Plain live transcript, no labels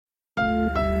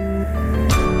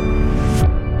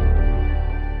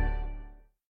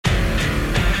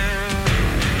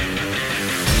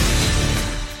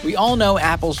all know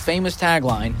Apple's famous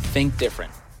tagline, "Think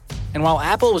different." And while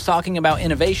Apple was talking about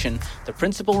innovation, the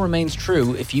principle remains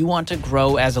true if you want to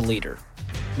grow as a leader.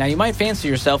 Now, you might fancy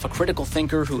yourself a critical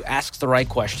thinker who asks the right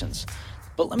questions.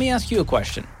 But let me ask you a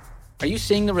question. Are you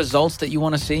seeing the results that you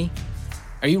want to see?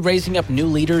 Are you raising up new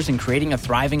leaders and creating a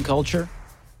thriving culture?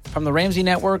 From the Ramsey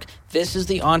Network, this is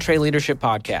the EntreLeadership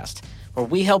Podcast, where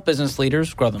we help business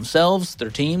leaders grow themselves,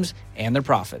 their teams, and their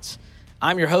profits.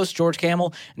 I'm your host, George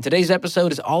Kamel, and today's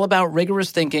episode is all about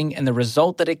rigorous thinking and the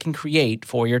result that it can create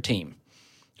for your team.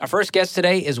 Our first guest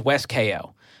today is Wes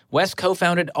Kao. Wes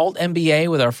co-founded AltMBA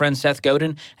with our friend Seth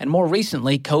Godin, and more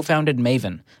recently co-founded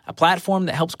Maven, a platform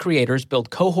that helps creators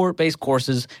build cohort-based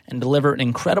courses and deliver an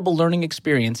incredible learning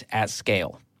experience at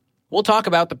scale. We'll talk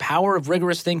about the power of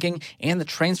rigorous thinking and the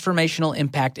transformational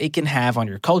impact it can have on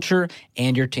your culture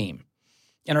and your team.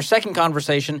 In our second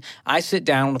conversation, I sit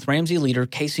down with Ramsey leader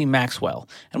Casey Maxwell,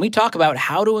 and we talk about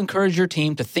how to encourage your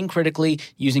team to think critically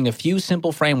using a few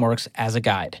simple frameworks as a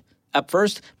guide. Up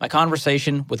first, my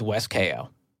conversation with Wes Kao.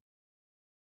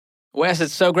 Wes,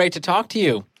 it's so great to talk to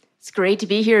you. It's great to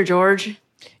be here, George.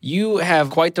 You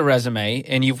have quite the resume,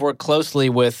 and you've worked closely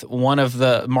with one of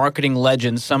the marketing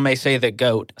legends, some may say the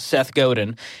GOAT, Seth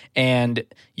Godin, and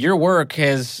your work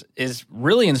is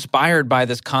really inspired by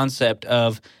this concept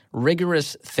of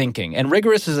rigorous thinking. And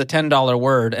rigorous is a $10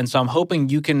 word, and so I'm hoping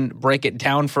you can break it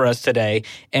down for us today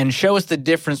and show us the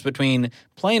difference between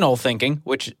plain old thinking,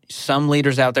 which some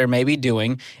leaders out there may be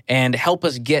doing, and help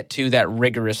us get to that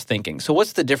rigorous thinking. So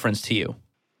what's the difference to you?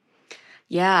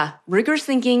 Yeah, rigorous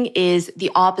thinking is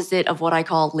the opposite of what I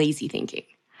call lazy thinking.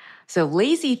 So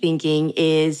lazy thinking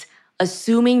is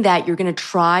assuming that you're going to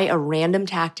try a random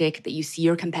tactic that you see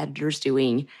your competitors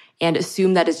doing and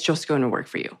assume that it's just going to work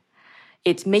for you.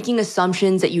 It's making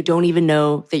assumptions that you don't even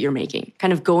know that you're making,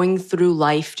 kind of going through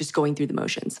life, just going through the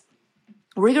motions.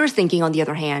 Rigorous thinking, on the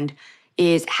other hand,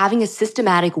 is having a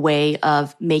systematic way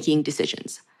of making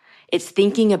decisions. It's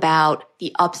thinking about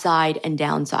the upside and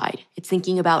downside. It's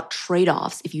thinking about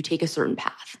trade-offs if you take a certain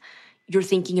path. You're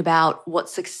thinking about what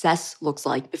success looks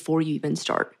like before you even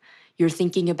start. You're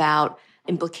thinking about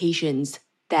implications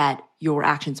that your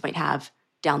actions might have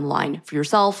down the line for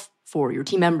yourself, for your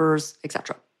team members,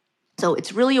 etc. So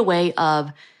it's really a way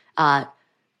of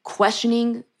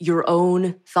questioning your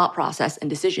own thought process and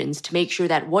decisions to make sure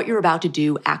that what you're about to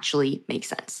do actually makes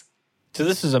sense. So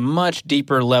this is a much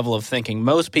deeper level of thinking.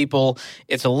 Most people,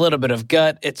 it's a little bit of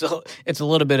gut, it's a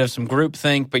little bit of some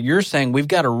groupthink, but you're saying we've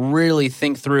got to really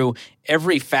think through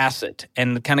every facet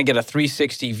and kind of get a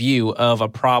 360 view of a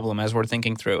problem as we're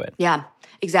thinking through it. Yeah,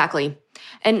 exactly.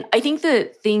 And I think the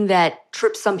thing that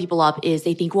trips some people up is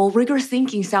they think, well, rigorous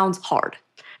thinking sounds hard.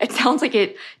 It sounds like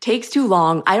it takes too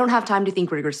long. I don't have time to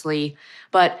think rigorously.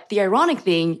 But the ironic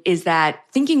thing is that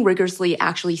thinking rigorously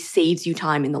actually saves you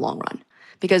time in the long run.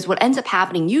 Because what ends up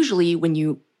happening usually when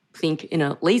you think in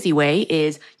a lazy way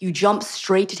is you jump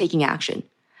straight to taking action.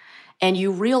 And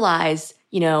you realize,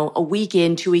 a week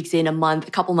in, 2 weeks in, a month,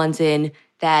 a couple months in,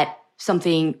 that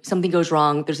something goes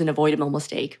wrong, there's an avoidable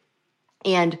mistake.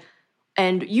 And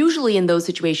usually in those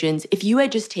situations, if you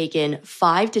had just taken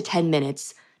 5 to 10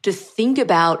 minutes to think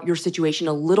about your situation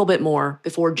a little bit more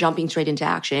before jumping straight into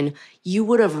action, you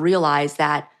would have realized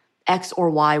that X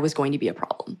or Y was going to be a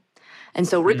problem. And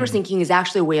so rigorous thinking is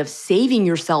actually a way of saving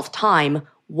yourself time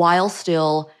while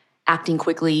still acting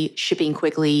quickly, shipping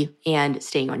quickly, and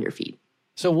staying on your feet.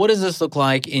 So what does this look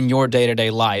like in your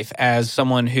day-to-day life as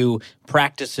someone who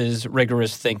practices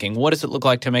rigorous thinking? What does it look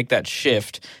like to make that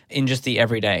shift in just the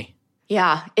everyday?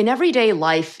 Yeah, in everyday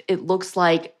life, it looks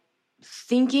like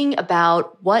thinking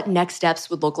about what next steps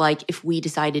would look like if we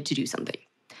decided to do something.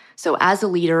 So as a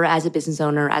leader, as a business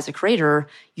owner, as a creator,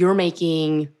 you're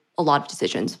making a lot of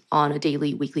decisions on a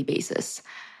daily, weekly basis.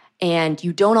 And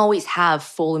you don't always have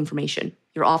full information.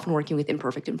 You're often working with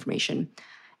imperfect information.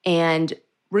 And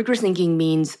rigorous thinking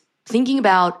means thinking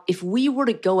about if we were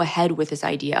to go ahead with this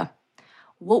idea,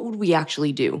 what would we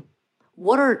actually do?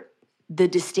 What are the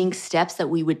distinct steps that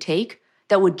we would take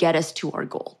that would get us to our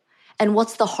goal? And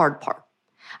what's the hard part?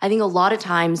 I think a lot of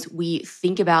times we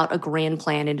think about a grand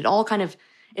plan and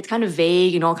it's kind of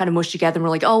vague and all kind of mushed together. And we're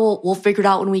like, oh, we'll figure it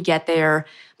out when we get there.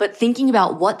 But thinking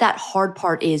about what that hard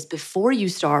part is before you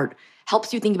start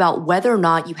helps you think about whether or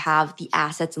not you have the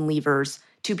assets and levers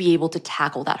to be able to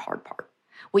tackle that hard part.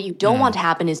 What you don't want to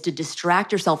happen is to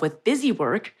distract yourself with busy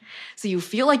work. So you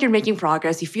feel like you're making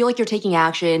progress. You feel like you're taking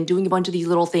action, doing a bunch of these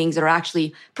little things that are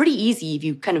actually pretty easy if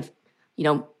you kind of,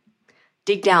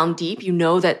 dig down deep. You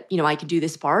know that, I can do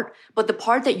this part. But the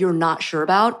part that you're not sure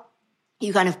about,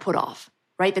 you kind of put off,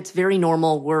 right? That's very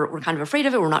normal. We're kind of afraid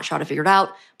of it. We're not sure how to figure it out.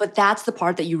 But that's the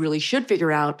part that you really should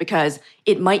figure out because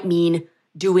it might mean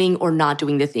doing or not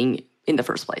doing the thing in the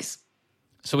first place.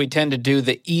 So we tend to do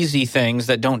the easy things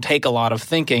that don't take a lot of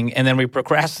thinking, and then we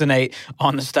procrastinate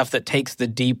on the stuff that takes the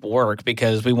deep work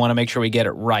because we want to make sure we get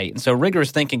it right. And so rigorous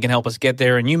thinking can help us get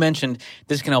there. And you mentioned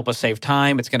this can help us save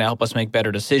time. It's going to help us make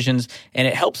better decisions. And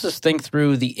it helps us think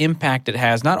through the impact it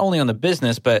has not only on the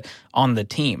business, but on the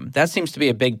team. That seems to be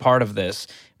a big part of this.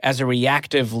 As a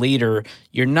reactive leader,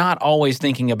 you're not always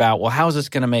thinking about, well, how is this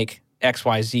going to make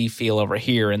XYZ feel over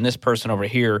here and this person over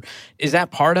here. Is that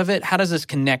part of it? How does this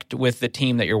connect with the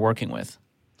team that you're working with?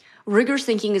 Rigorous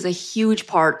thinking is a huge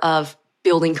part of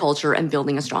building culture and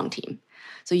building a strong team.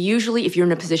 So usually if you're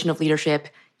in a position of leadership,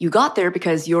 you got there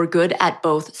because you're good at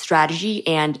both strategy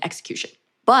and execution.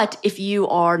 But if you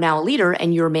are now a leader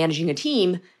and you're managing a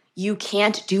team, you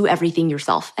can't do everything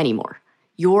yourself anymore.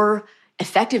 Your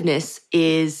effectiveness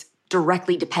is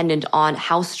directly dependent on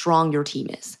how strong your team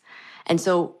is. And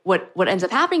so what ends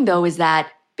up happening, though, is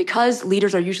that because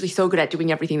leaders are usually so good at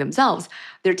doing everything themselves,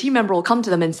 their team member will come to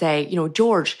them and say,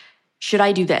 George, should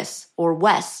I do this? Or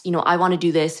Wes, I want to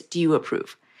do this. Do you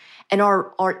approve? And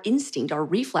our instinct, our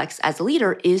reflex as a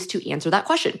leader is to answer that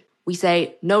question. We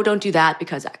say, no, don't do that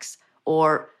because X.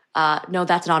 Or no,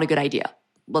 that's not a good idea.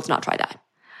 Let's not try that.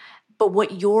 But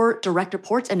what your direct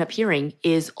reports end up hearing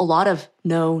is a lot of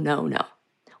no, no, no.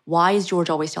 Why is George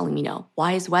always telling me no?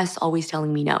 Why is Wes always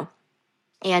telling me no?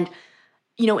 And,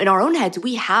 in our own heads,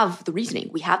 we have the reasoning,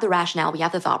 we have the rationale, we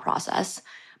have the thought process,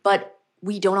 but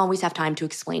we don't always have time to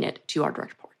explain it to our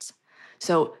direct reports.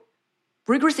 So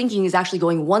rigorous thinking is actually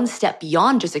going one step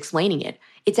beyond just explaining it.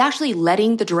 It's actually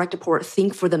letting the direct report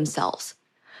think for themselves.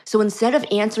 So instead of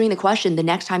answering the question the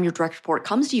next time your direct report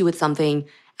comes to you with something,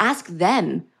 ask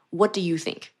them, what do you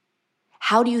think?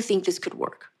 How do you think this could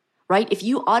work, right? If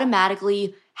you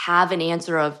automatically have an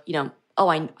answer of,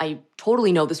 I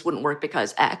totally know this wouldn't work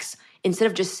because X. Instead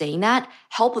of just saying that,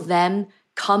 help them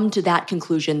come to that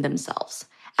conclusion themselves.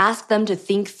 Ask them to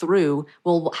think through,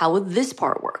 well, how would this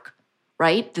part work,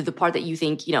 right? The part that you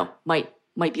think, might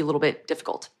be a little bit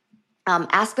difficult.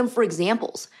 Ask them for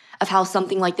examples of how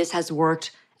something like this has worked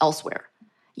elsewhere.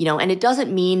 And it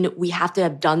doesn't mean we have to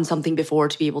have done something before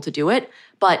to be able to do it.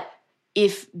 But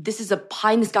if this is a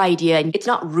pie-in-the-sky idea and it's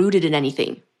not rooted in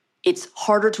anything, it's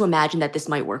harder to imagine that this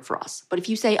might work for us. But if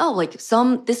you say,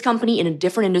 this company in a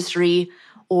different industry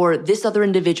or this other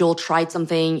individual tried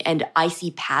something and I see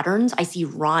patterns, I see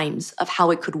rhymes of how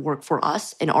it could work for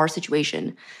us in our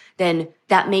situation, then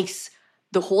that makes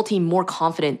the whole team more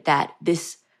confident that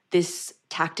this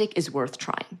tactic is worth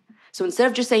trying. So instead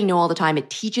of just saying no all the time, it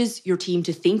teaches your team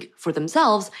to think for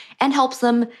themselves and helps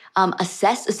them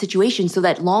assess a situation so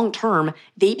that long-term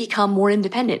they become more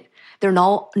independent. They're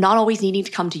not always needing to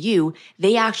come to you.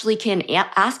 They actually can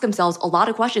ask themselves a lot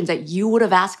of questions that you would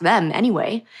have asked them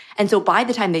anyway. And so by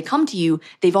the time they come to you,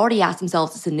 they've already asked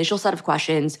themselves this initial set of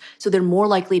questions. So they're more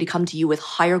likely to come to you with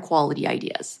higher quality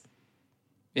ideas.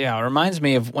 Yeah, it reminds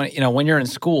me of when you're in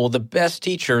school, the best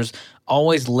teachers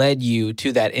always led you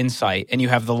to that insight and you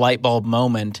have the light bulb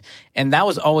moment. And that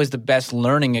was always the best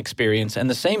learning experience. And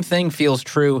the same thing feels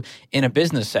true in a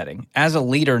business setting. As a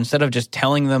leader, instead of just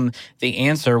telling them the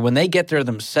answer, when they get there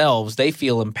themselves, they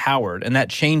feel empowered. And that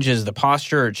changes the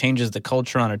posture, it changes the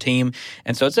culture on a team.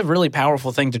 And so it's a really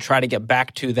powerful thing to try to get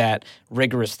back to that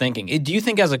rigorous thinking. Do you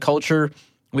think as a culture,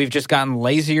 we've just gotten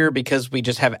lazier because we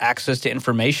just have access to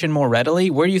information more readily?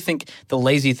 Where do you think the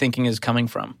lazy thinking is coming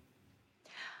from?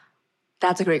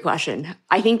 That's a great question.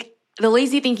 I think the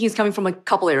lazy thinking is coming from a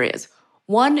couple areas.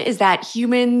 One is that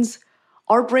humans,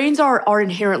 our brains are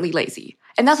inherently lazy.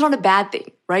 And that's not a bad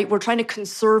thing, right? We're trying to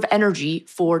conserve energy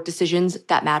for decisions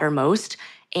that matter most.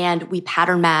 And we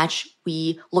pattern match.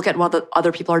 We look at what the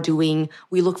other people are doing.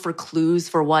 We look for clues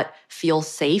for what feels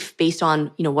safe based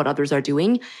on, what others are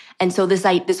doing. And so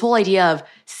this whole idea of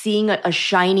seeing a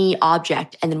shiny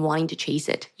object and then wanting to chase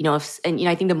it, I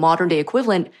think the modern day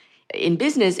equivalent in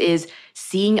business is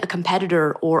seeing a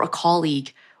competitor or a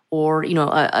colleague or,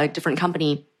 a different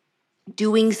company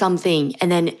doing something and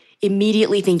then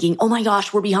immediately thinking, oh my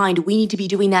gosh, we're behind. We need to be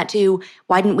doing that too.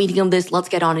 Why didn't we think of this? Let's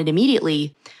get on it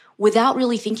immediately, without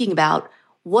really thinking about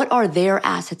what are their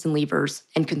assets and levers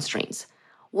and constraints.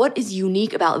 What is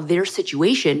unique about their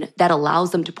situation that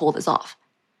allows them to pull this off?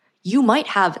 You might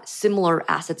have similar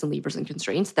assets and levers and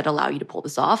constraints that allow you to pull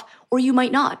this off, or you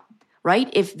might not, right?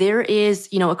 If there is,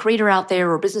 a creator out there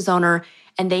or a business owner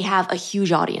and they have a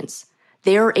huge audience,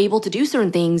 they're able to do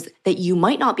certain things that you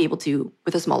might not be able to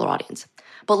with a smaller audience.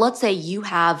 But let's say you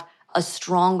have a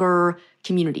stronger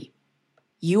community.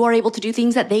 You are able to do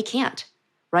things that they can't,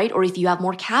 right? Or if you have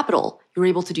more capital, you're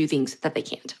able to do things that they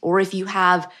can't. Or if you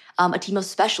have a team of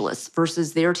specialists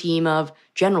versus their team of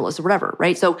generalists or whatever,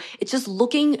 right? So it's just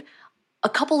looking a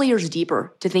couple layers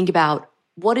deeper to think about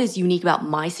what is unique about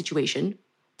my situation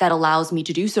that allows me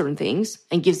to do certain things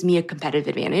and gives me a competitive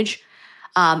advantage,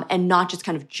 and not just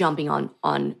kind of jumping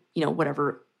on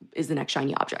whatever is the next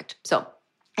shiny object. So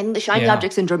I think the shiny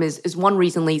object syndrome is one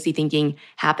reason lazy thinking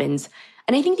happens.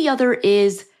 And I think the other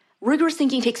is rigorous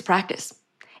thinking takes practice.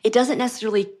 It doesn't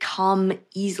necessarily come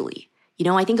easily.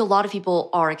 I think a lot of people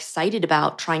are excited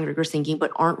about trying rigorous thinking,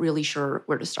 but aren't really sure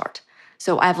where to start.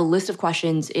 So I have a list of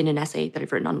questions in an essay that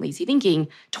I've written on lazy thinking,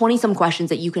 20-some questions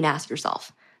that you can ask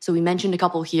yourself. So we mentioned a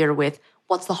couple here with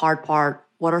what's the hard part?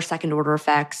 What are second order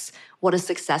effects? What does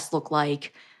success look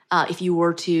like? If you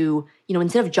were to,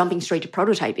 instead of jumping straight to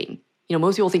prototyping,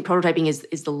 most people think prototyping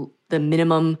is the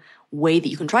minimum way that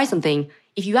you can try something.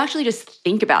 If you actually just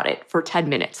think about it for 10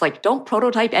 minutes, like don't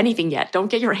prototype anything yet, don't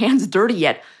get your hands dirty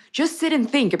yet, just sit and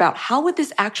think about how would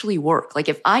this actually work? Like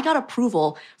if I got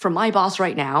approval from my boss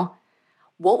right now,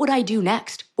 what would I do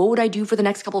next? What would I do for the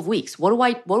next couple of weeks? What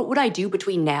would I do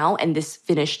between now and this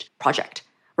finished project,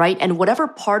 right? And whatever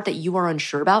part that you are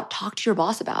unsure about, talk to your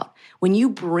boss about. When you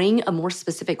bring a more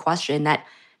specific question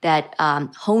that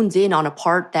hones in on a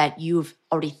part that you've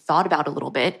already thought about a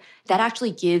little bit, that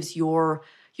actually gives your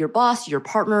boss, your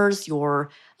partners,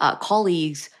 your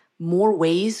colleagues more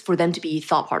ways for them to be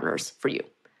thought partners for you.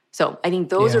 So I think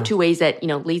those are two ways that,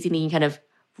 lazy thinking kind of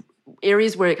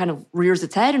areas where it kind of rears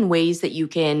its head and ways that you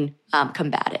can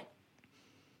combat it.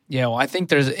 Yeah, well, I think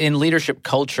there's in leadership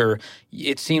culture,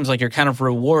 it seems like you're kind of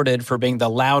rewarded for being the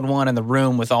loud one in the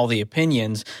room with all the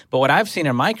opinions. But what I've seen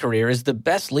in my career is the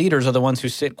best leaders are the ones who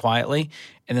sit quietly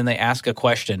and then they ask a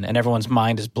question and everyone's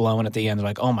mind is blown at the end. They're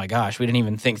like, oh my gosh, we didn't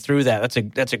even think through that.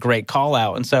 That's a great call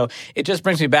out. And so it just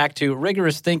brings me back to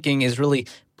rigorous thinking is really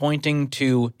pointing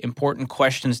to important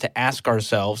questions to ask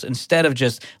ourselves instead of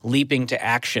just leaping to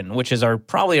action, which is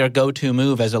probably our go-to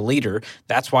move as a leader.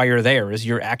 That's why you're there, is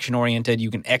you're action-oriented. You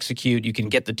can execute. You can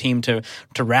get the team to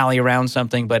rally around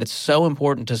something. But it's so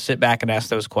important to sit back and ask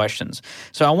those questions.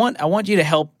 So I want you to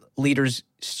help leaders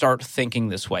start thinking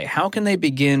this way. How can they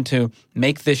begin to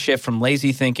make this shift from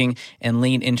lazy thinking and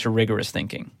lean into rigorous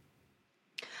thinking?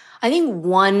 I think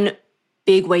one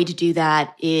big way to do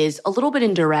that is a little bit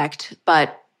indirect,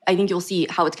 but I think you'll see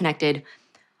how it's connected.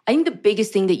 I think the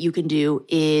biggest thing that you can do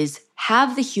is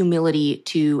have the humility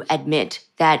to admit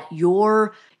that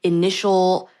your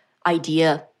initial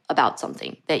idea about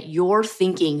something, that your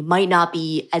thinking might not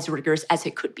be as rigorous as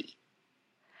it could be.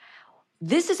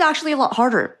 This is actually a lot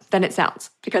harder than it sounds,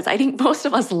 because I think most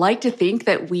of us like to think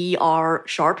that we are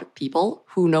sharp people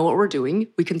who know what we're doing.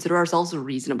 We consider ourselves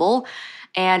reasonable,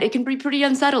 and it can be pretty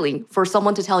unsettling for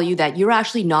someone to tell you that you're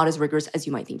actually not as rigorous as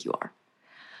you might think you are.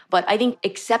 But I think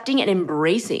accepting and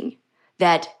embracing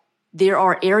that there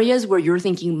are areas where your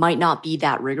thinking might not be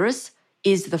that rigorous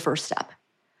is the first step.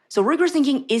 So rigorous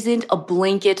thinking isn't a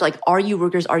blanket, like, are you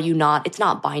rigorous, are you not? It's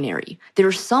not binary. There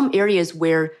are some areas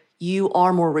where you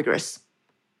are more rigorous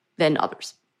than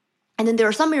others. And then there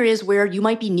are some areas where you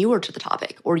might be newer to the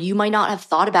topic, or you might not have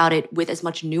thought about it with as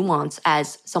much nuance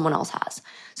as someone else has.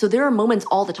 So there are moments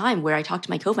all the time where I talk to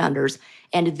my co-founders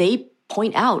and they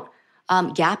point out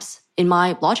gaps in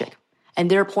my logic. And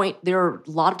there are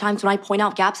a lot of times when I point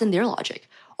out gaps in their logic,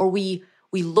 or we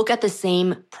look at the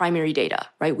same primary data,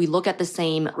 right? We look at the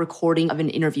same recording of an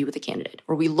interview with a candidate,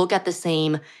 or we look at the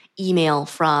same email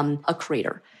from a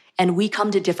creator, and we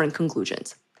come to different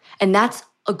conclusions. And that's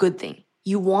a good thing.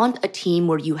 You want a team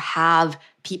where you have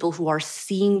people who are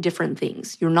seeing different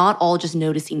things. You're not all just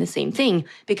noticing the same thing,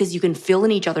 because you can fill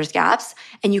in each other's gaps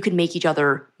and you can make each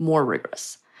other more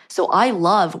rigorous. So I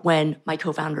love when my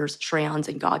co-founders, Shreyans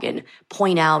and Gagan,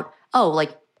 point out, oh,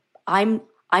 like I'm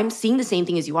seeing the same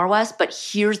thing as you are, Wes, but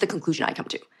here's the conclusion I come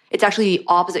to. It's actually the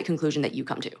opposite conclusion that you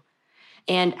come to.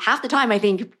 And half the time I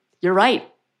think, you're right.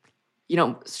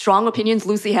 Strong opinions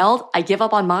loosely held. I give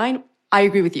up on mine. I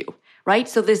agree with you, right?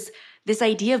 So this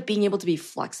idea of being able to be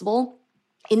flexible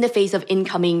in the face of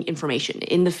incoming information,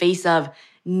 in the face of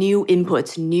new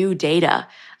inputs, new data,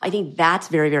 I think that's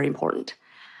very, very important.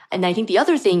 And I think the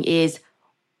other thing is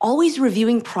always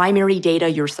reviewing primary data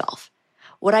yourself.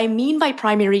 What I mean by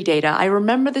primary data, I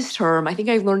remember this term, I think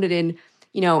I learned it in,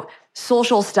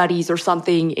 social studies or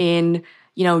something in,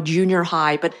 junior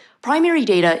high. But primary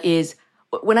data is,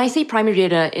 when I say primary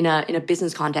data in a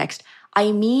business context,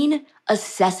 I mean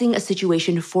assessing a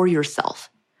situation for yourself,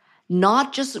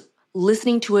 not just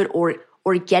listening to it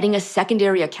or getting a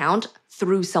secondary account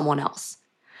through someone else.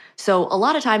 So a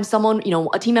lot of times someone,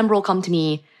 a team member will come to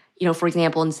me, for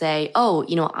example, and say, oh,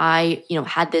 I,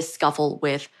 had this scuffle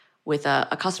with with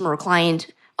a customer or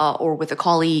client or with a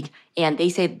colleague, and they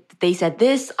said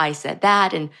this, I said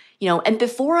that, and and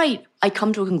before I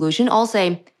come to a conclusion, I'll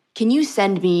say, can you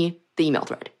send me the email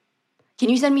thread? Can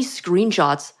you send me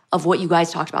screenshots of what you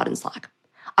guys talked about in Slack?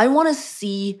 I want to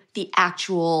see the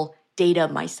actual data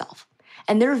myself.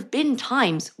 And there have been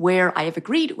times where I have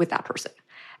agreed with that person,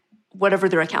 whatever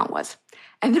their account was.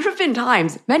 And there have been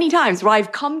times, many times, where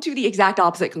I've come to the exact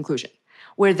opposite conclusion,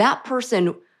 where that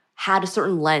person had a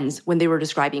certain lens when they were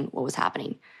describing what was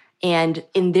happening. And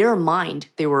in their mind,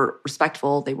 they were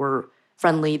respectful, they were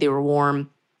friendly, they were warm,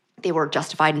 they were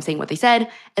justified in saying what they said.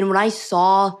 And when I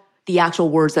saw the actual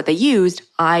words that they used,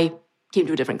 I came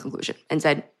to a different conclusion and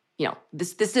said,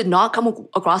 this did not come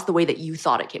across the way that you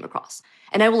thought it came across.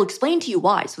 And I will explain to you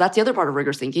why. So that's the other part of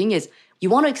rigorous thinking is you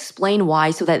want to explain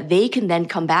why so that they can then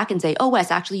come back and say, oh,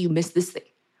 Wes, actually you missed this thing,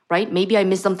 right? Maybe I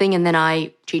missed something and then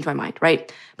I changed my mind,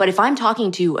 right? But if I'm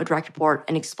talking to a direct report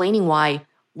and explaining why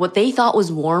what they thought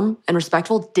was warm and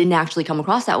respectful didn't actually come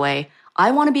across that way, I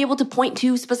want to be able to point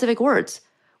to specific words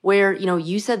where,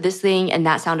 you said this thing and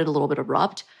that sounded a little bit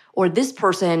abrupt, or this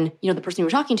person, the person you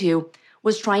were talking to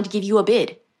was trying to give you a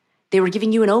bid. They were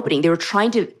giving you an opening. They were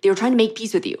trying to make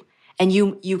peace with you. And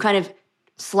you kind of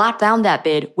slapped down that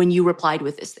bid when you replied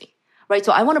with this thing, right?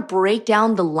 So I want to break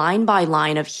down the line by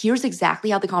line of here's exactly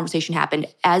how the conversation happened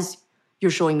as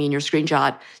you're showing me in your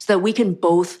screenshot so that we can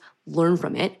both learn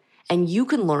from it. And you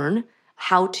can learn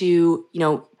how to,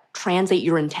 translate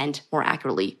your intent more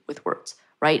accurately with words,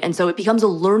 right? And so it becomes a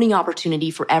learning opportunity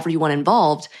for everyone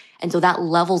involved. And so that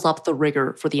levels up the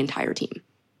rigor for the entire team.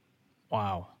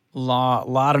 Wow.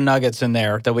 Lot of nuggets in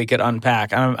there that we could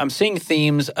unpack. I'm seeing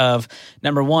themes of,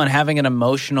 number one, having an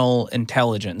emotional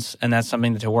intelligence, and that's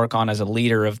something to work on as a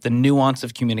leader, of the nuance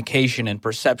of communication and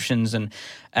perceptions and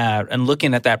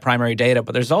looking at that primary data.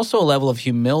 But there's also a level of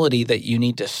humility that you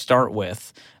need to start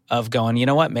with of going, you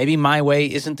know what, maybe my way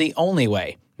isn't the only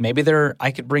way. Maybe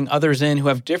I could bring others in who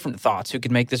have different thoughts, who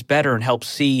could make this better and help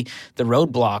see the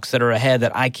roadblocks that are ahead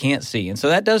that I can't see. And so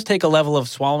that does take a level of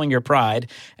swallowing your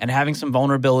pride and having some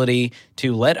vulnerability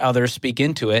to let others speak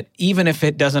into it, even if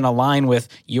it doesn't align with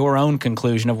your own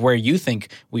conclusion of where you think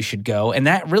we should go. And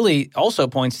that really also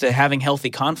points to having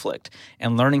healthy conflict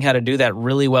and learning how to do that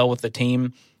really well with the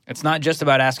team. It's not just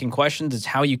about asking questions, it's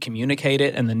how you communicate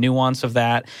it and the nuance of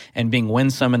that and being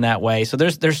winsome in that way. So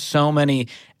there's so many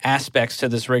aspects to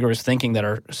this rigorous thinking that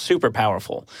are super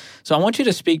powerful. So I want you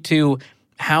to speak to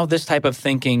how this type of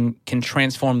thinking can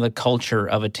transform the culture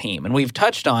of a team. And we've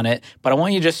touched on it, but I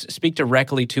want you to just speak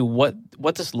directly to what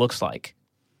this looks like.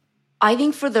 I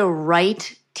think for the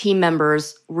right team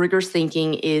members, rigorous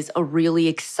thinking is a really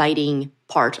exciting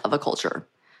part of a culture.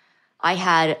 I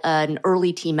had an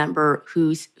early team member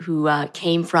who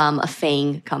came from a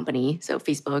FANG company, so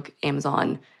Facebook,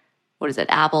 Amazon,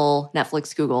 Apple,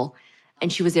 Netflix, Google,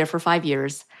 and she was there for 5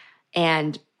 years.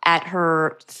 And at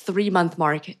her 3-month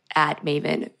mark at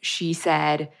Maven, she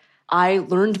said, I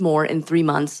learned more in 3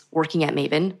 months working at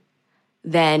Maven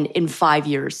than in 5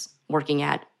 years working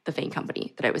at the FANG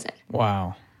company that I was in.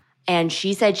 Wow. And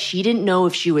she said she didn't know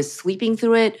if she was sleeping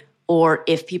through it or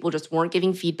if people just weren't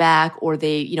giving feedback or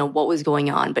they, what was going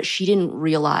on. But she didn't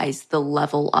realize the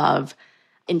level of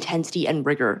intensity and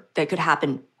rigor that could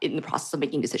happen in the process of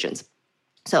making decisions.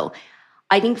 So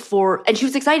I think and she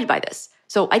was excited by this.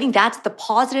 So I think that's the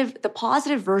positive. The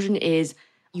positive version is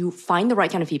you find the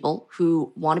right kind of people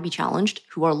who want to be challenged,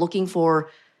 who are looking for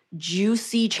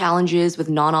juicy challenges with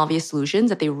non-obvious solutions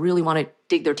that they really want to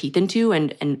dig their teeth into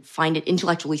and find it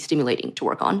intellectually stimulating to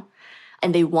work on.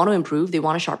 And they want to improve, they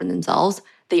want to sharpen themselves.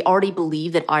 They already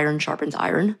believe that iron sharpens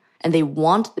iron, and they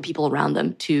want the people around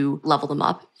them to level them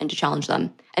up and to challenge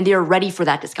them. And they are ready for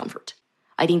that discomfort.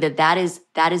 I think that is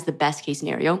the best case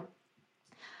scenario.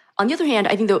 On the other hand,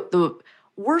 I think the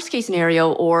worst case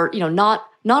scenario, or not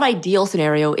ideal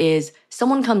scenario, is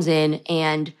someone comes in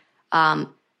and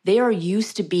they are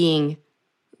used to being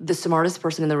the smartest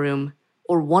person in the room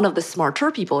or one of the smarter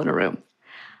people in a room.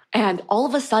 And all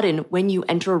of a sudden, when you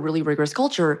enter a really rigorous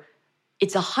culture,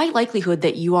 it's a high likelihood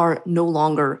that you are no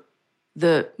longer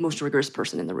the most rigorous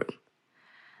person in the room.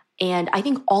 And I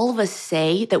think all of us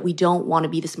say that we don't want to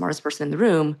be the smartest person in the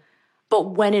room,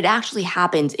 but when it actually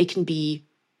happens, it can be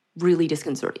really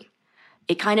disconcerting.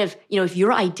 It kind of, if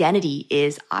your identity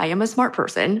is, I am a smart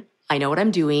person, I know what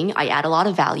I'm doing, I add a lot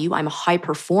of value, I'm a high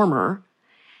performer,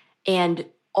 and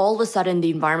all of a sudden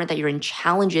the environment that you're in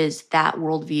challenges that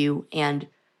worldview and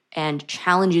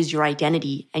challenges your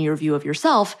identity and your view of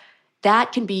yourself,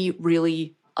 that can be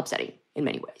really upsetting in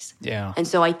many ways. Yeah. And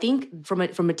so I think from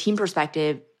a team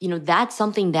perspective, that's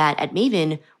something that at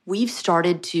Maven, we've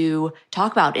started to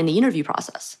talk about in the interview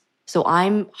process. So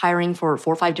I'm hiring for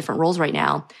 4 or 5 different roles right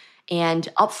now. And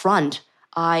up front,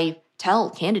 I tell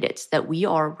candidates that we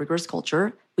are a rigorous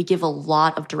culture. We give a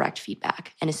lot of direct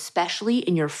feedback. And especially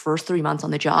in your first 3 months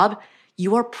on the job,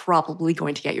 you are probably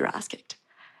going to get your ass kicked.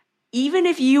 Even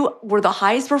if you were the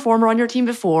highest performer on your team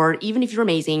before, even if you're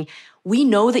amazing, we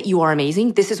know that you are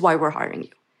amazing. This is why we're hiring you.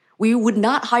 We would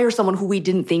not hire someone who we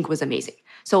didn't think was amazing.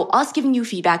 So us giving you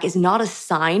feedback is not a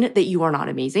sign that you are not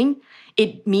amazing.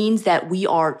 It means that we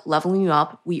are leveling you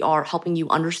up. We are helping you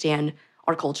understand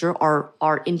our culture,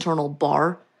 our internal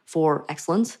bar for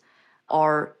excellence,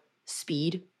 our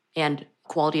speed and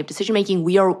quality of decision-making.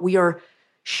 We are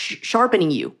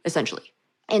sharpening you, essentially.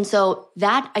 And so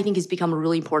that, I think, has become a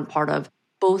really important part of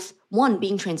both, one,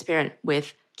 being transparent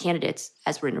with candidates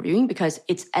as we're interviewing, because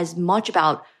it's as much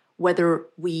about whether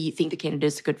we think the candidate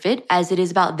is a good fit as it is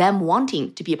about them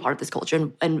wanting to be a part of this culture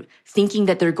and thinking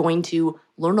that they're going to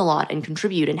learn a lot and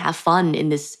contribute and have fun in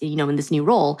this, in this new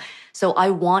role. So I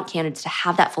want candidates to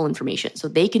have that full information so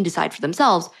they can decide for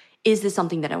themselves, is this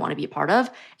something that I want to be a part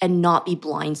of, and not be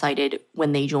blindsided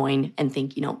when they join and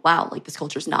think, wow, like this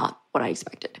culture is not what I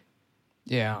expected.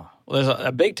 Yeah. Well, there's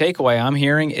a big takeaway I'm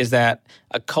hearing is that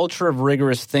a culture of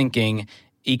rigorous thinking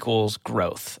equals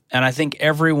growth. And I think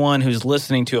everyone who's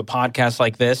listening to a podcast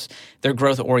like this, they're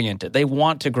growth oriented. They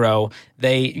want to grow.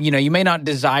 You may not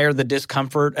desire the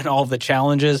discomfort and all the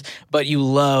challenges, but you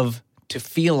love to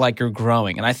feel like you're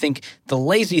growing. And I think the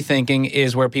lazy thinking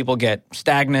is where people get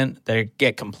stagnant, they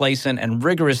get complacent, and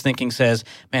rigorous thinking says,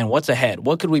 man, what's ahead?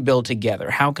 What could we build together?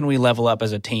 How can we level up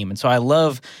as a team? And so I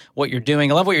love what you're doing.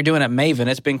 I love what you're doing at Maven.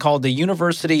 It's been called the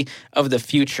University of the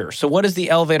Future. So what is the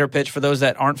elevator pitch for those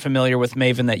that aren't familiar with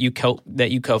Maven that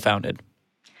you co-founded?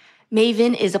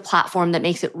 Maven is a platform that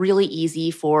makes it really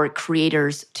easy for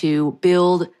creators to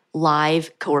build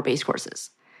live cohort-based courses.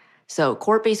 So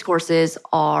cohort-based courses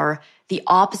are the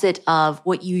opposite of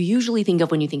what you usually think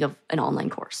of when you think of an online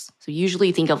course. So usually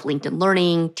you think of LinkedIn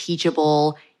Learning,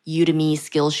 Teachable, Udemy,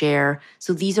 Skillshare.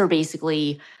 So these are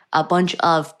basically a bunch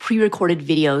of pre-recorded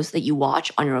videos that you watch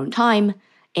on your own time,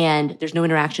 and there's no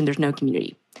interaction, there's no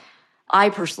community. I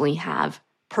personally have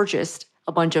purchased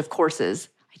a bunch of courses,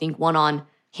 I think one on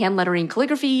hand lettering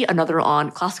calligraphy, another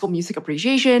on classical music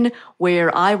appreciation,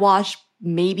 where I watched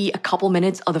maybe a couple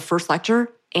minutes of the first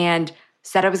lecture and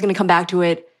said I was going to come back to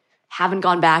it, haven't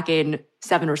gone back in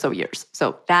 7 or so years.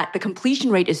 So the completion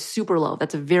rate is super low.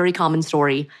 That's a very common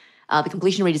story. The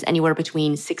completion rate is anywhere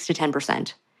between 6 to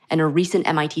 10%. And a recent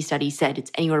MIT study said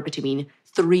it's anywhere between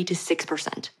 3 to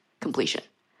 6% completion.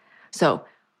 So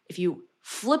if you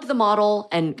flip the model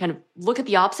and kind of look at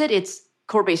the opposite, it's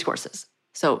core-based courses.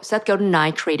 So Seth Godin and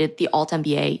I created the Alt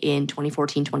MBA in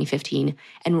 2014, 2015,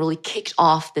 and really kicked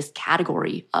off this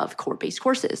category of core-based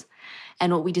courses.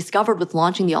 And what we discovered with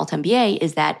launching the Alt MBA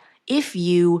is that if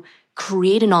you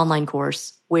create an online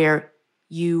course where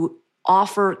you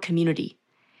offer community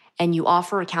and you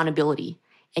offer accountability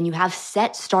and you have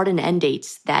set start and end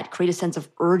dates that create a sense of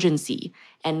urgency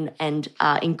and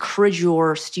encourage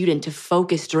your student to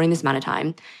focus during this amount of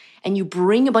time, and you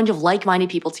bring a bunch of like-minded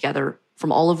people together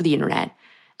from all over the internet,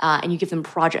 and you give them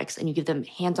projects and you give them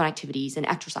hands-on activities and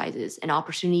exercises and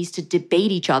opportunities to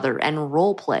debate each other and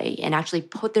role play and actually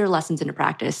put their lessons into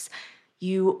practice,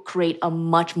 you create a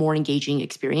much more engaging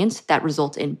experience that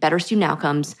results in better student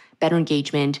outcomes, better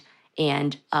engagement,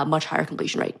 and a much higher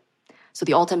completion rate. So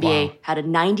the Alt MBA had a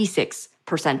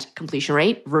 96% completion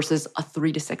rate versus a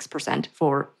 3 to 6%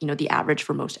 for the average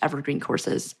for most evergreen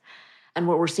courses. And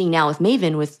what we're seeing now with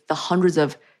Maven, with the hundreds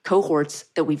of cohorts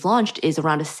that we've launched, is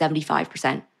around a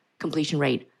 75% completion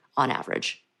rate on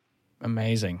average.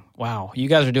 Amazing. Wow. You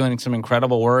guys are doing some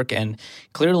incredible work, and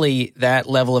clearly that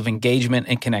level of engagement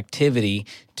and connectivity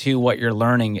to what you're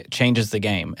learning changes the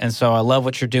game. And so I love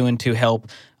what you're doing to help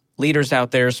leaders out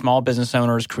there, small business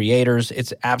owners, creators.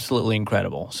 It's absolutely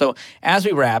incredible. So as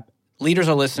we wrap, leaders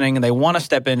are listening and they want to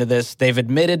step into this. They've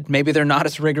admitted maybe they're not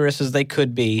as rigorous as they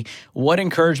could be. What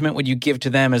encouragement would you give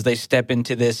to them as they step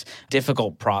into this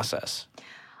difficult process?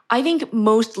 I think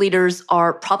most leaders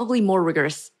are probably more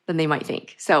rigorous than they might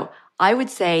think. So I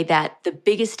would say that the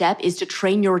biggest step is to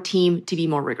train your team to be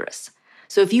more rigorous.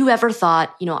 So if you ever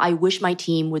thought, I wish my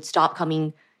team would stop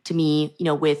coming to me,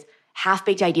 with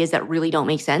half-baked ideas that really don't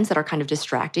make sense, that are kind of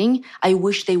distracting, I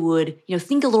wish they would,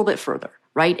 think a little bit further,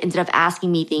 right? Instead of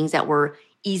asking me things that were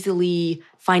easily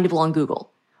findable on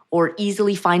Google or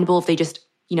easily findable if they just,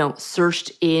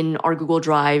 searched in our Google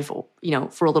Drive,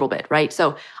 for a little bit, right?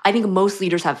 So I think most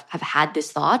leaders have had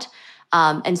this thought.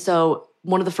 And so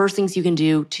one of the first things you can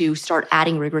do to start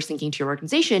adding rigorous thinking to your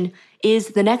organization is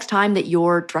the next time that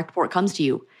your direct report comes to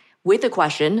you, with a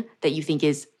question that you think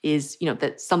is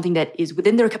that's something that is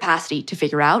within their capacity to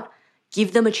figure out.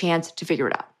 Give them a chance to figure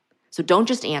it out. So don't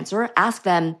just answer. Ask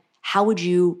them, how would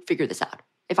you figure this out?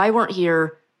 If I weren't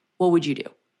here, what would you do?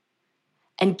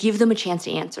 And give them a chance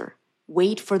to answer.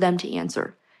 Wait for them to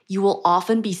answer. You will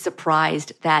often be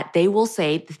surprised that they will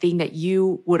say the thing that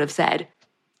you would have said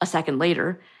a second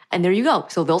later. And there you go.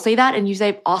 So they'll say that and you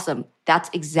say, awesome, that's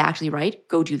exactly right.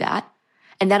 Go do that.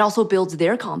 And that also builds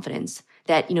their confidence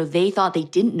that, they thought they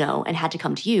didn't know and had to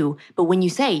come to you. But when you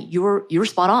say you're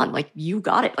spot on, like you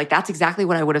got it, like that's exactly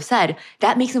what I would have said,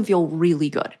 that makes them feel really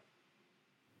good.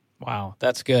 Wow,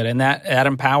 that's good. And that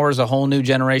empowers a whole new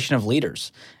generation of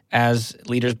leaders as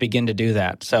leaders begin to do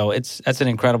that. So that's an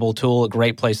incredible tool, a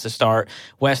great place to start.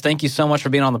 Wes, thank you so much for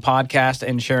being on the podcast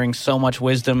and sharing so much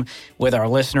wisdom with our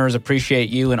listeners. Appreciate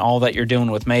you and all that you're doing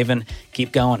with Maven.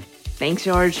 Keep going. Thanks,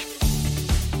 George.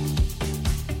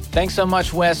 Thanks so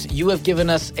much, Wes. You have given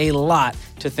us a lot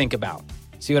to think about.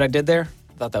 See what I did there?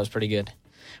 I thought that was pretty good.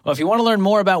 Well, if you want to learn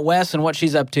more about Wes and what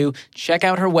she's up to, check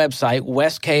out her website,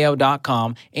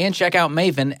 weskao.com, and check out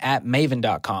Maven at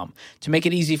maven.com. To make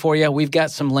it easy for you, we've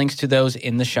got some links to those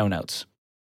in the show notes.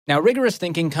 Now, rigorous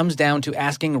thinking comes down to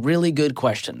asking really good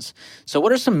questions. So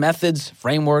what are some methods,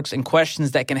 frameworks, and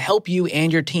questions that can help you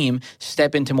and your team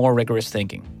step into more rigorous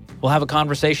thinking? We'll have a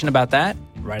conversation about that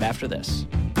right after this.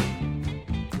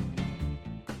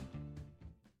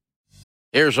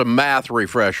 Here's a math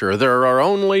refresher. There are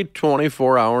only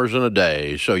 24 hours in a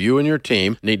day, so you and your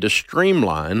team need to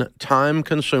streamline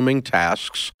time-consuming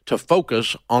tasks to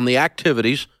focus on the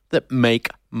activities that make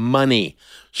money.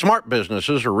 Smart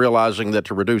businesses are realizing that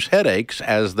to reduce headaches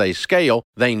as they scale,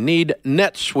 they need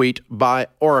NetSuite by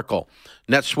Oracle.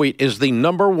 NetSuite is the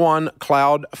 #1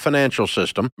 cloud financial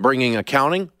system, bringing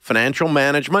accounting, financial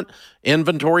management,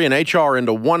 inventory, and HR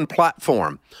into one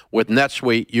platform. With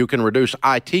NetSuite, you can reduce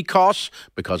IT costs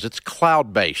because it's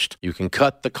cloud-based. You can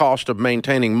cut the cost of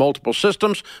maintaining multiple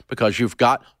systems because you've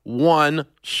got one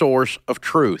source of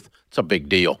truth. It's a big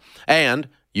deal. And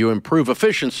you improve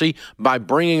efficiency by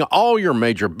bringing all your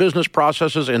major business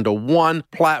processes into one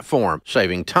platform,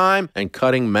 saving time and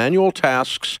cutting manual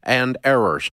tasks and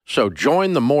errors. So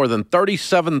join the more than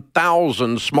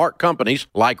 37,000 smart companies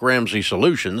like Ramsey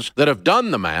Solutions that have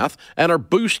done the math and are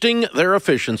boosting their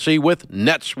efficiency with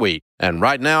NetSuite. And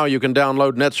right now you can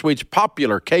download NetSuite's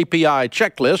popular KPI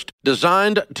checklist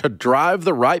designed to drive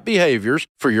the right behaviors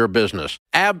for your business.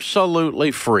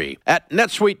 Absolutely free at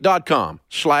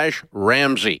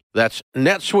netsuite.com/Ramsey. That's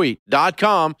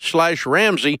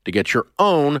netsuite.com/Ramsey to get your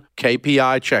own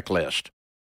KPI checklist.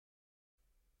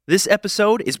 This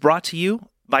episode is brought to you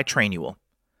by Trainual.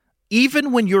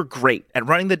 Even when you're great at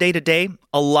running the day-to-day,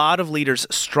 a lot of leaders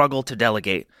struggle to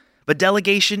delegate. But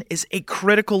delegation is a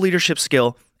critical leadership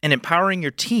skill, and empowering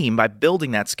your team by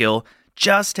building that skill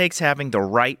just takes having the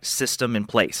right system in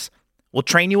place. Well,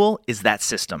 Trainual is that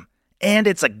system, and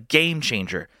it's a game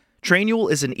changer.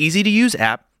 Trainual is an easy-to-use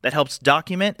app that helps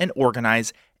document and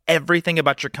organize everything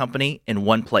about your company in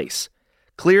one place.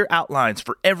 Clear outlines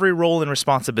for every role and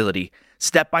responsibility,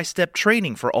 step-by-step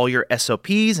training for all your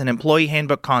SOPs and employee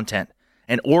handbook content,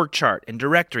 an org chart and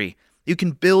directory. You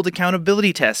can build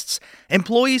accountability tests.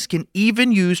 Employees can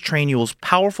even use Trainual's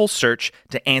powerful search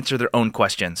to answer their own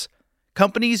questions.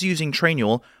 Companies using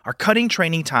Trainual are cutting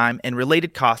training time and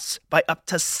related costs by up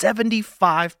to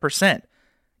 75%.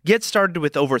 Get started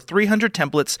with over 300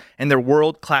 templates and their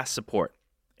world-class support.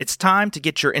 It's time to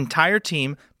get your entire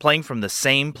team playing from the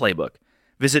same playbook.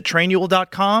 Visit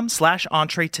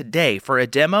Trainual.com/Entree today for a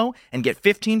demo and get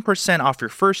 15% off your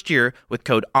first year with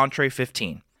code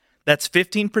Entree15. That's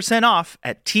 15% off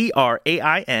at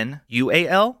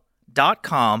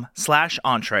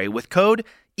TRAINUAL.com/Entree with code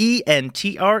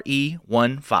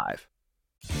ENTRE15.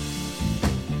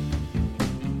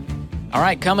 All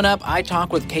right, coming up, I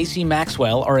talk with Casey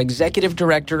Maxwell, our executive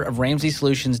director of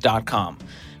RamseySolutions.com.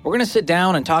 We're going to sit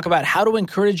down and talk about how to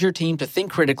encourage your team to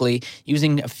think critically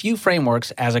using a few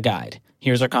frameworks as a guide.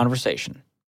 Here's our conversation.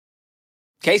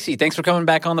 Casey, thanks for coming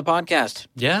back on the podcast.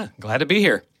 Yeah, glad to be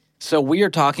here. So we are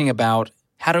talking about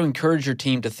how to encourage your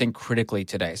team to think critically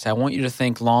today. So I want you to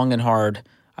think long and hard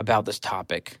about this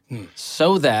topic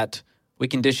so that we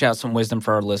can dish out some wisdom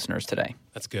for our listeners today.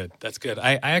 That's good. That's good.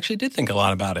 I actually did think a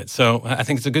lot about it, so I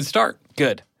think it's a good start.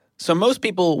 Good. So most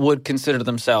people would consider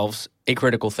themselves a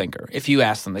critical thinker. If you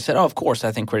ask them, they said, oh, of course,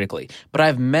 I think critically. But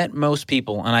I've met most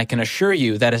people, and I can assure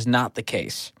you that is not the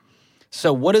case.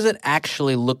 So what does it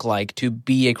actually look like to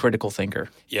be a critical thinker?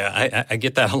 Yeah, I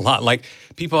get that a lot. Like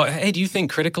people, hey, do you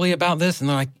think critically about this? And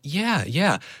they're like,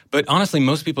 yeah. But honestly,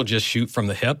 most people just shoot from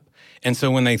the hip. And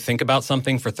so when they think about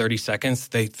something for 30 seconds,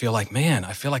 they feel like, man,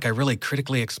 I feel like I really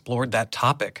critically explored that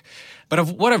topic. But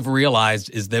what I've realized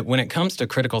is that when it comes to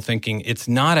critical thinking, it's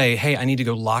not hey, I need to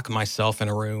go lock myself in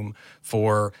a room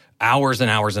for hours and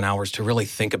hours and hours to really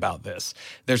think about this.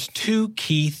 There's two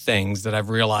key things that I've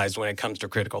realized when it comes to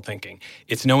critical thinking.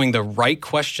 It's knowing the right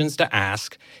questions to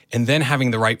ask and then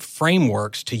having the right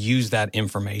frameworks to use that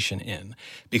information in.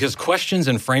 Because questions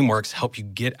and frameworks help you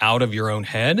get out of your own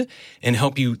head and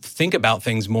help you think about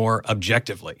things more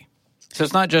objectively. So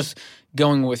it's not just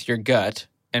going with your gut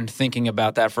and thinking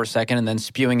about that for a second and then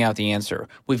spewing out the answer.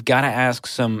 We've got to ask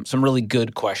some really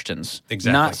good questions.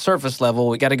 Exactly. Not surface level.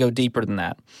 We got to go deeper than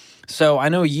that. So I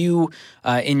know you,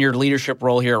 in your leadership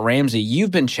role here at Ramsey,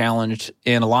 you've been challenged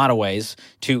in a lot of ways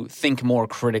to think more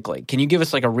critically. Can you give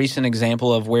us like a recent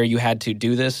example of where you had to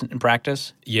do this in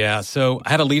practice? Yeah. So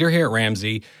I had a leader here at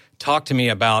Ramsey talk to me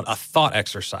about a thought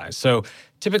exercise. So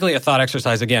typically a thought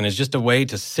exercise, again, is just a way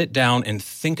to sit down and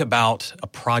think about a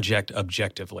project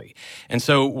objectively. And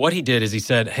so what he did is he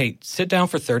said, hey, sit down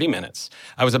for 30 minutes.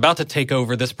 I was about to take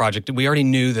over this project. We already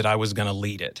knew that I was going to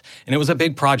lead it. And it was a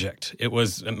big project. It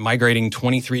was migrating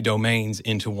 23 domains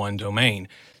into one domain.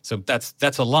 So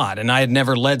that's a lot. And I had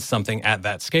never led something at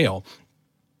that scale.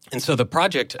 And so the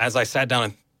project, as I sat down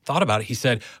and thought about it, he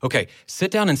said, okay, sit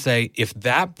down and say, if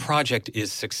that project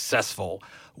is successful,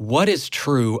 what is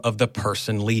true of the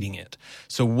person leading it?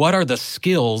 So what are the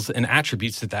skills and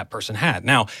attributes that person had?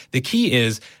 Now, the key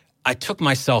is I took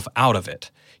myself out of it.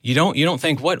 You don't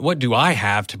think, what do I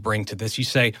have to bring to this? You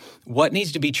say, what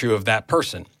needs to be true of that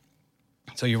person?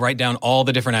 So you write down all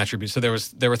the different attributes. So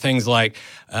there were things like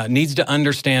needs to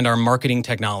understand our marketing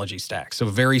technology stack, so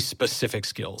very specific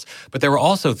skills. But there were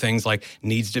also things like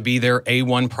needs to be their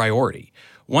A1 priority.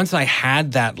 Once I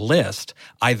had that list,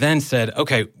 I then said,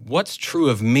 okay, what's true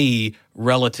of me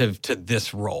relative to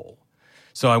this role?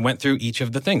 So I went through each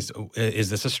of the things. Is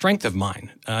this a strength of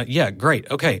mine? Yeah,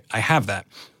 great. Okay, I have that.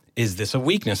 Is this a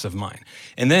weakness of mine?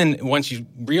 And then once you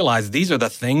realize these are the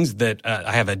things that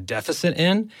I have a deficit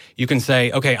in, you can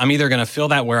say, okay, I'm either going to fill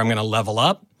that where I'm going to level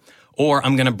up, or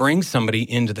I'm going to bring somebody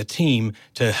into the team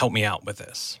to help me out with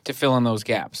this. To fill in those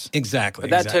gaps. Exactly.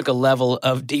 But that took a level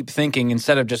of deep thinking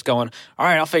instead of just going, all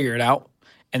right, I'll figure it out.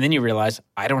 And then you realize,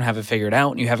 I don't have it figured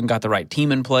out, and you haven't got the right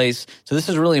team in place. So this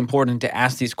is really important to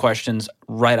ask these questions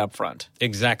right up front.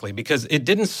 Exactly, because it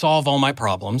didn't solve all my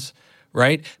problems,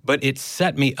 right? But it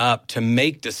set me up to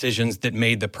make decisions that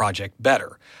made the project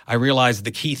better. I realized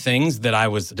the key things that I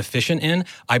was deficient in.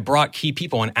 I brought key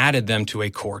people and added them to a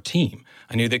core team.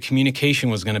 I knew that communication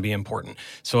was going to be important.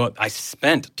 So I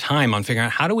spent time on figuring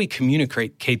out how do we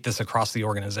communicate this across the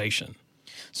organization.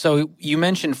 So you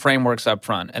mentioned frameworks up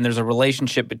front, and there's a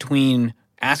relationship between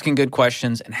asking good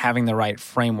questions and having the right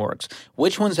frameworks.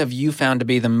 Which ones have you found to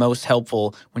be the most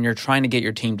helpful when you're trying to get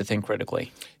your team to think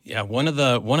critically? Yeah, one of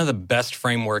the best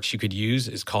frameworks you could use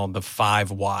is called the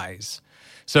 5 whys.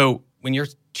 So when your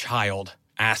child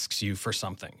asks you for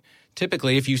something,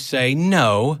 typically if you say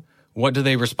no, what do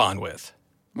they respond with?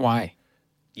 Why?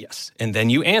 Yes. And then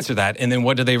you answer that, and then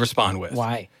what do they respond with?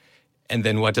 Why? And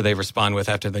then what do they respond with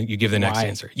after you give the next Why?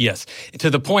 answer? Yes. To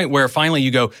the point where finally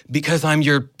you go, because I'm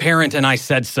your parent and I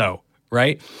said so,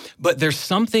 right? But there's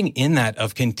something in that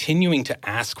of continuing to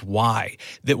ask why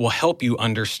that will help you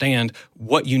understand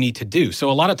what you need to do. So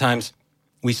a lot of times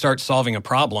we start solving a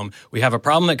problem. We have a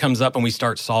problem that comes up and we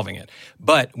start solving it.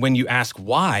 But when you ask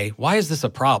why is this a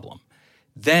problem?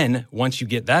 Then once you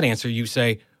get that answer, you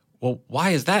say, well, why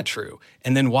is that true?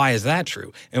 And then why is that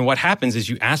true? And what happens is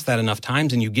you ask that enough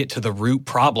times and you get to the root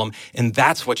problem, and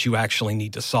that's what you actually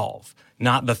need to solve,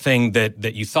 not the thing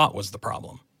that you thought was the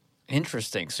problem.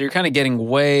 Interesting. So you're kind of getting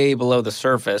way below the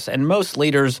surface. And most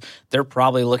leaders, they're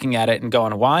probably looking at it and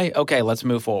going, why? Okay, let's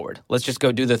move forward. Let's just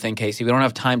go do the thing, Casey. We don't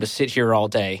have time to sit here all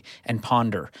day and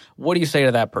ponder. What do you say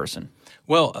to that person?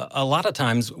 Well, a lot of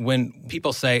times when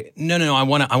people say, no, I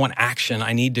want action,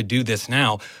 I need to do this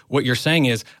now, what you're saying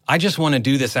is, I just want to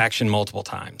do this action multiple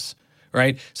times,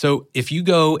 right? So if you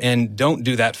go and don't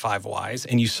do that 5 whys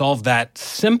and you solve that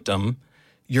symptom,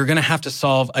 you're going to have to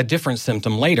solve a different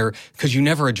symptom later because you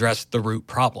never addressed the root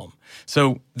problem.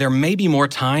 So there may be more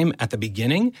time at the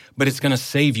beginning, but it's going to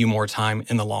save you more time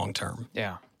in the long term.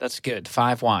 Yeah, that's good.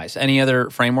 5 whys. Any other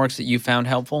frameworks that you found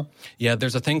helpful? Yeah,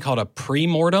 there's a thing called a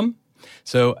pre-mortem.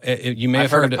 So you may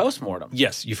have heard of postmortem.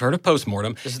 Yes, you've heard of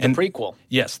postmortem. This is the prequel.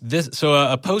 Yes.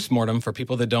 A postmortem, for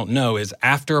people that don't know, is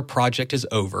after a project is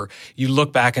over, you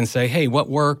look back and say, hey, what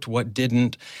worked, what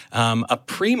didn't? A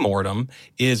premortem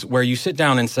is where you sit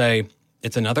down and say,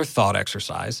 it's another thought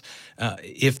exercise.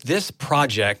 If this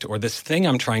project or this thing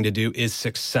I'm trying to do is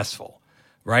successful,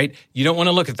 right? You don't want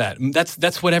to look at that.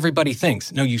 That's what everybody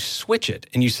thinks. No, you switch it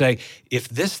and you say, if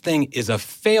this thing is a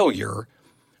failure,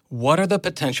 what are the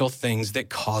potential things that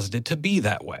caused it to be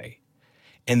that way?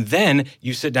 And then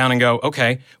you sit down and go,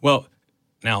 okay, well,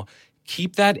 now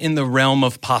keep that in the realm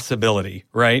of possibility,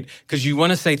 right? Because you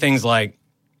want to say things like,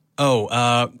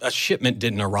 a shipment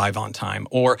didn't arrive on time,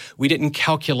 or we didn't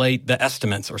calculate the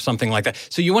estimates or something like that.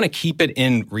 So you want to keep it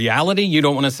in reality. You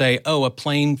don't want to say, a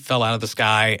plane fell out of the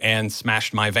sky and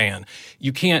smashed my van.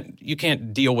 You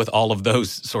can't deal with all of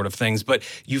those sort of things, but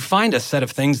you find a set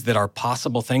of things that are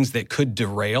possible things that could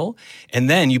derail, and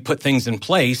then you put things in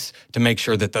place to make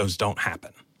sure that those don't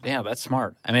happen. Yeah, that's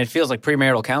smart. I mean, it feels like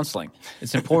premarital counseling.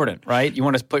 It's important, right? You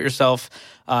want to put yourself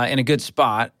in a good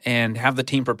spot and have the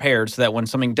team prepared so that when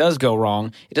something does go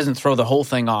wrong, it doesn't throw the whole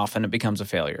thing off and it becomes a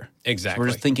failure. Exactly. So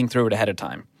we're just thinking through it ahead of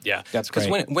time. Yeah, that's great.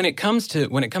 Because when it comes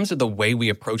to the way we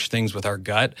approach things with our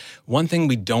gut, one thing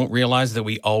we don't realize that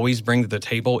we always bring to the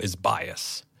table is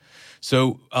bias.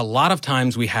 So a lot of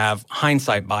times we have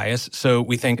hindsight bias. So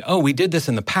we think, we did this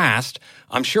in the past.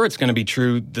 I'm sure it's going to be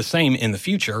true the same in the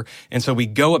future. And so we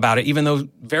go about it even though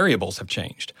variables have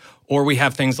changed. Or we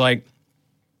have things like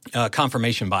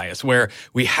confirmation bias, where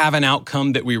we have an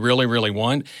outcome that we really, really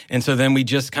want. And so then we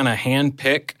just kind of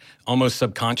handpick almost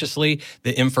subconsciously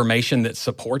the information that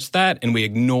supports that, and we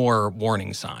ignore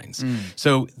warning signs.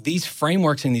 So these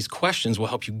frameworks and these questions will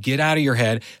help you get out of your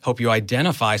head, help you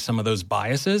identify some of those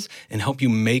biases, and help you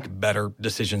make better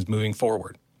decisions moving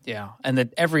forward. Yeah, and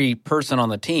that every person on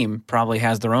the team probably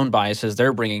has their own biases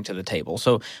they're bringing to the table.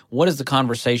 So what is the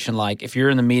conversation like if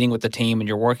you're in the meeting with the team and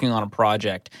you're working on a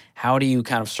project? How do you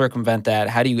kind of circumvent that?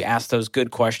 How do you ask those good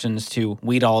questions to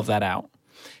weed all of that out?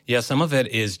 Yeah, some of it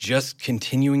is just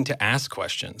continuing to ask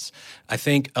questions. I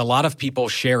think a lot of people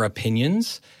share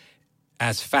opinions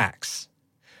as facts,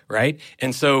 right?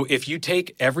 And so if you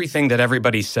take everything that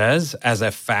everybody says as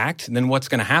a fact, then what's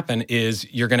going to happen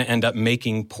is you're going to end up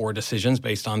making poor decisions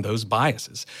based on those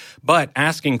biases. But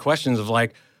asking questions of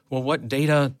like, well, what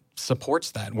data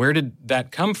supports that? Where did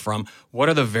that come from? What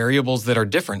are the variables that are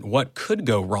different? What could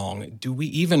go wrong? Do we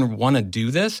even want to do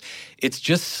this? It's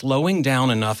just slowing down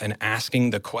enough and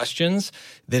asking the questions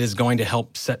that is going to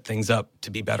help set things up to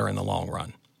be better in the long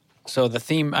run. So the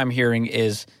theme I'm hearing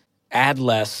is add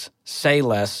less, say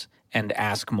less, and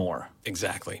ask more.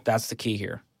 Exactly. That's the key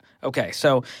here. Okay,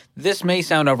 so this may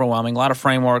sound overwhelming, a lot of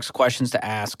frameworks, questions to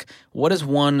ask. What is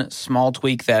one small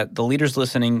tweak that the leaders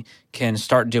listening can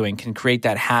start doing, can create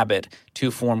that habit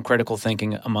to form critical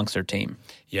thinking amongst their team?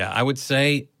 Yeah, I would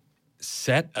say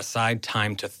set aside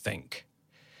time to think.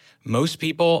 Most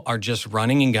people are just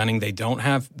running and gunning. They don't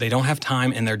have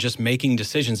time, and they're just making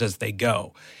decisions as they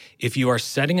go. If you are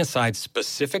setting aside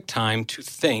specific time to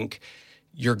think,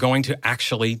 you're going to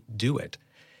actually do it.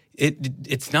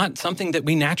 It's not something that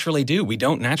we naturally do. We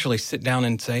don't naturally sit down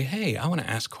and say, hey, I want to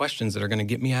ask questions that are going to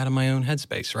get me out of my own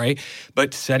headspace, right?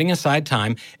 But setting aside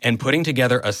time and putting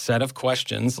together a set of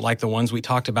questions like the ones we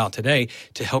talked about today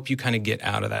to help you kind of get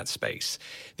out of that space.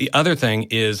 The other thing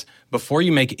is, before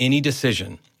you make any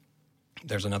decision,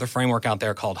 there's another framework out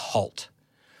there called HALT.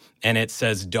 And it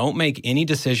says, don't make any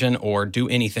decision or do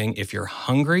anything if you're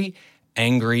hungry,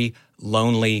 angry,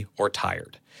 lonely, or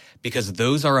tired. Because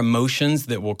those are emotions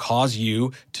that will cause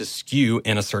you to skew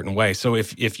in a certain way. So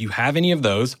if you have any of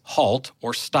those, halt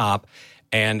or stop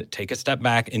and take a step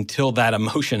back until that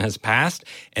emotion has passed,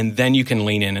 and then you can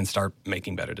lean in and start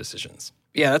making better decisions.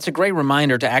 Yeah, that's a great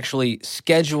reminder to actually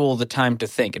schedule the time to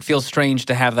think. It feels strange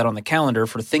to have that on the calendar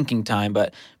for thinking time,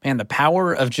 but man, the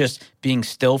power of just being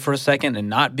still for a second and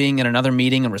not being in another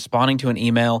meeting and responding to an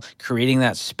email, creating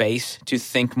that space to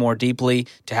think more deeply,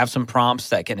 to have some prompts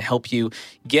that can help you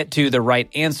get to the right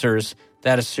answers,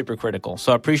 that is super critical.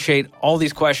 So I appreciate all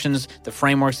these questions, the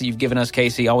frameworks that you've given us,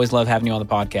 Casey. Always love having you on the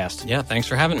podcast. Yeah, thanks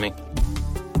for having me.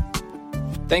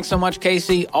 Thanks so much,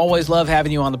 Casey. Always love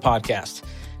having you on the podcast.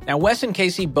 Now, Wes and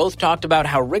Casey both talked about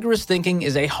how rigorous thinking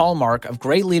is a hallmark of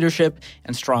great leadership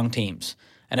and strong teams.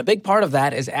 And a big part of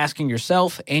that is asking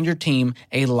yourself and your team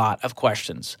a lot of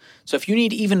questions. So if you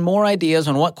need even more ideas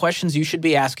on what questions you should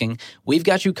be asking, we've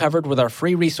got you covered with our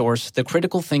free resource, the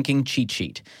Critical Thinking Cheat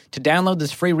Sheet. To download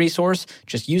this free resource,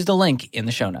 just use the link in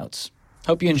the show notes.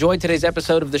 Hope you enjoyed today's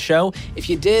episode of the show. If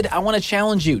you did, I want to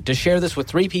challenge you to share this with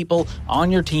 3 people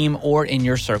on your team or in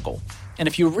your circle. And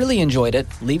if you really enjoyed it,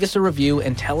 leave us a review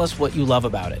and tell us what you love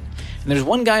about it. And there's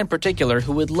one guy in particular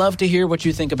who would love to hear what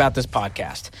you think about this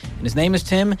podcast. And his name is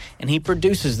Tim, and he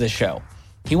produces this show.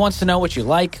 He wants to know what you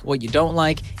like, what you don't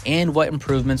like, and what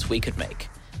improvements we could make.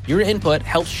 Your input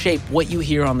helps shape what you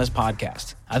hear on this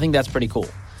podcast. I think that's pretty cool.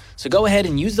 So go ahead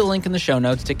and use the link in the show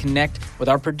notes to connect with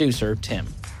our producer, Tim.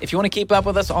 If you want to keep up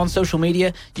with us on social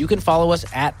media, you can follow us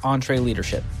at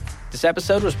EntreLeadership. This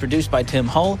episode was produced by Tim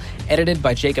Hull, edited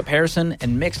by Jacob Harrison,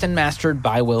 and mixed and mastered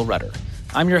by Will Rudder.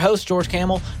 I'm your host, George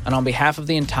Kamel, and on behalf of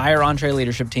the entire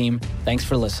EntreLeadership team, thanks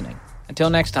for listening. Until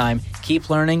next time, keep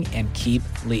learning and keep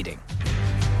leading.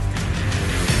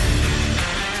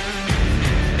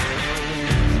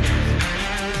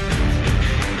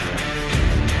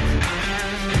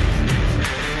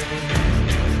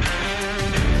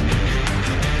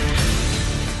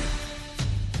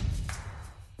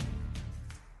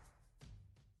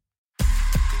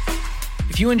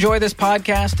 If you enjoy this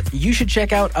podcast, you should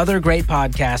check out other great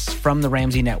podcasts from the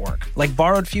Ramsey Network, like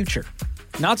Borrowed Future.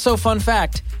 Not so fun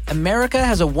fact, America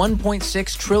has a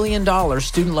 $1.6 trillion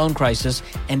student loan crisis,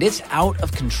 and it's out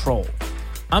of control.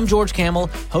 I'm George Kamel,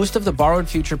 host of the Borrowed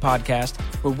Future podcast,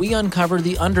 where we uncover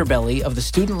the underbelly of the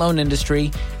student loan industry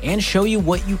and show you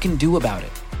what you can do about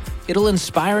it. It'll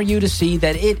inspire you to see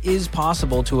that it is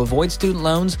possible to avoid student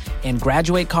loans and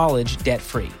graduate college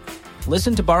debt-free.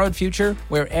 Listen to Borrowed Future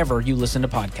wherever you listen to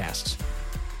podcasts.